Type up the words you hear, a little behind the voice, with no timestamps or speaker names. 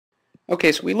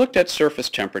Okay, so we looked at surface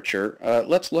temperature.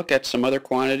 Let's look at some other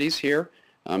quantities here.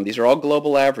 These are all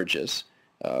global averages.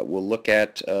 We'll look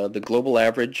at the global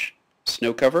average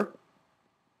snow cover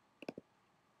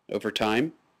over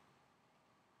time.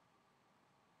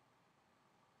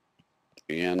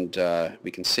 And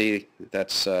we can see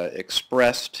that's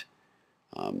expressed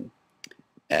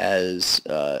as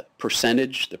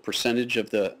percentage, the percentage of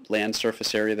the land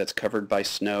surface area that's covered by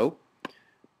snow.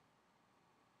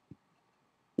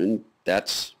 And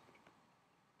that's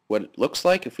what it looks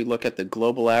like. If we look at the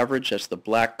global average, that's the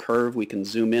black curve. We can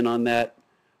zoom in on that.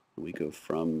 We go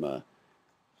from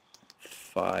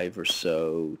 5 or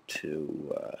so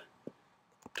to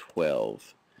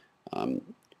 12.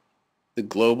 The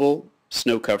global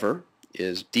snow cover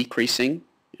is decreasing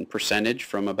in percentage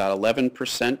from about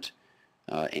 11%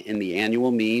 in the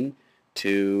annual mean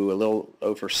to a little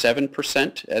over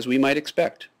 7%, as we might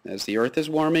expect. As the Earth is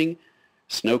warming,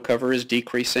 snow cover is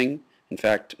decreasing. In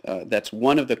fact, that's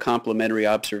one of the complementary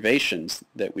observations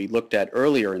that we looked at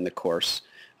earlier in the course,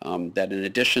 that in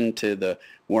addition to the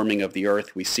warming of the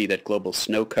Earth, we see that global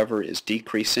snow cover is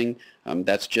decreasing.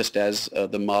 That's just as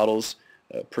the models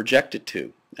project it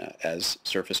to as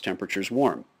surface temperatures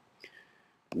warm.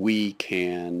 We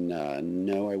can,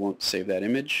 no, I won't save that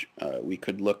image. We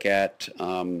could look at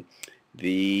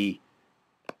the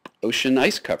ocean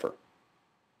ice cover.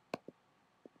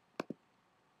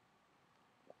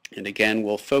 And again,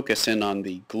 we'll focus in on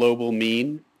the global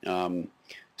mean.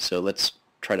 So let's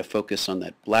try to focus on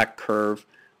that black curve.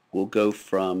 We'll go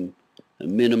from a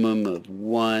minimum of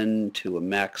 1 to a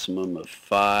maximum of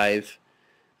 5.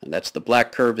 And that's the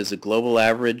black curve is a global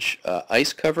average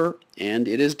ice cover, and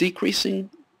it is decreasing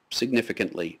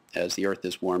significantly as the Earth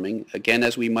is warming, again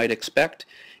as we might expect,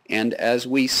 and as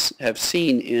we have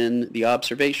seen in the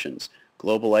observations.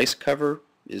 Global ice cover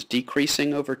is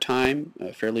decreasing over time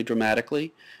fairly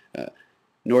dramatically.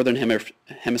 Northern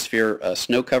hemisphere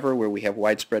snow cover, where we have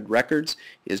widespread records,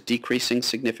 is decreasing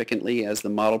significantly as the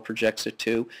model projects it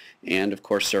to, and of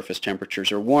course surface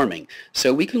temperatures are warming.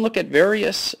 So we can look at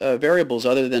various variables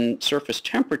other than surface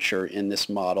temperature in this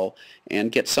model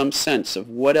and get some sense of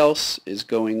what else is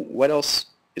going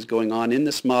on in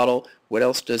this model, what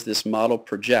else does this model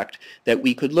project, that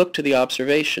we could look to the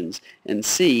observations and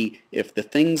see if the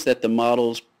things that the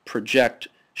models project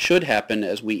should happen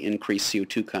as we increase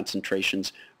CO2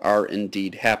 concentrations are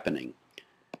indeed happening.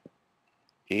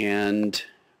 And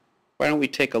why don't we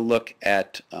take a look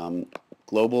at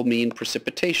global mean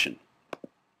precipitation.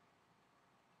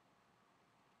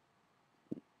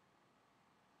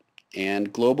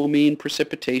 And global mean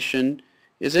precipitation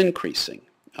is increasing.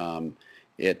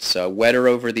 It's wetter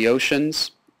over the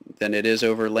oceans than it is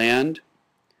over land.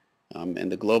 And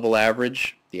the global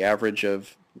average, the average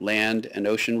of land and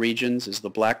ocean regions, is the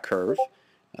black curve.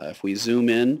 If we zoom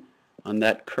in on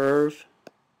that curve,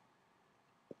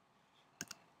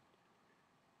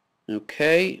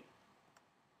 okay,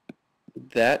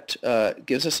 that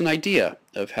gives us an idea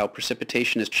of how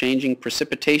precipitation is changing.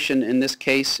 Precipitation in this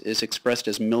case is expressed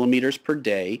as millimeters per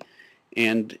day,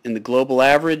 and in the global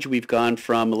average we've gone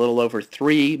from a little over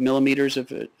 3 millimeters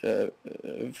of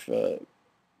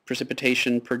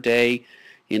precipitation per day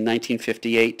in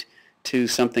 1958 to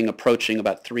something approaching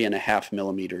about 3.5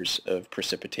 millimeters of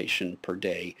precipitation per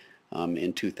day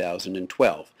in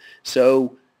 2012.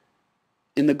 So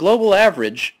in the global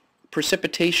average,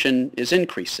 precipitation is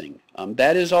increasing.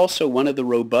 That is also one of the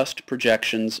robust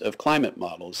projections of climate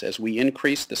models. As we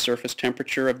increase the surface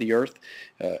temperature of the Earth,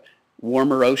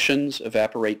 warmer oceans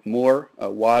evaporate more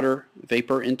water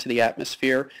vapor into the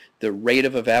atmosphere. The rate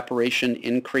of evaporation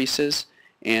increases.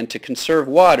 And to conserve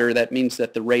water, that means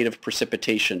that the rate of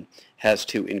precipitation has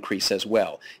to increase as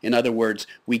well. In other words,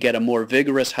 we get a more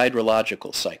vigorous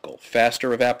hydrological cycle,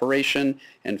 faster evaporation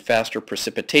and faster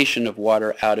precipitation of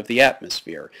water out of the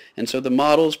atmosphere. And so the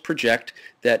models project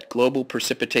that global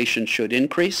precipitation should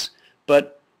increase,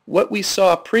 but what we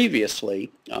saw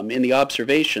previously in the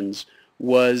observations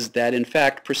was that in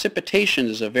fact precipitation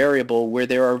is a variable where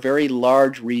there are very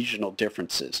large regional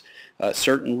differences.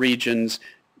 Certain regions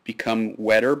become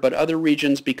wetter, but other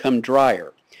regions become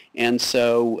drier. And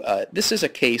so this is a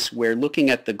case where looking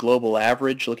at the global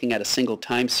average, looking at a single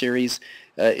time series,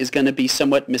 is going to be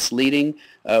somewhat misleading.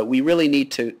 We really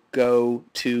need to go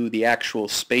to the actual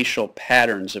spatial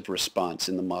patterns of response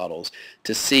in the models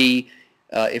to see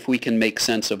if we can make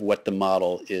sense of what the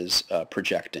model is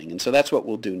projecting. And so that's what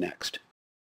we'll do next.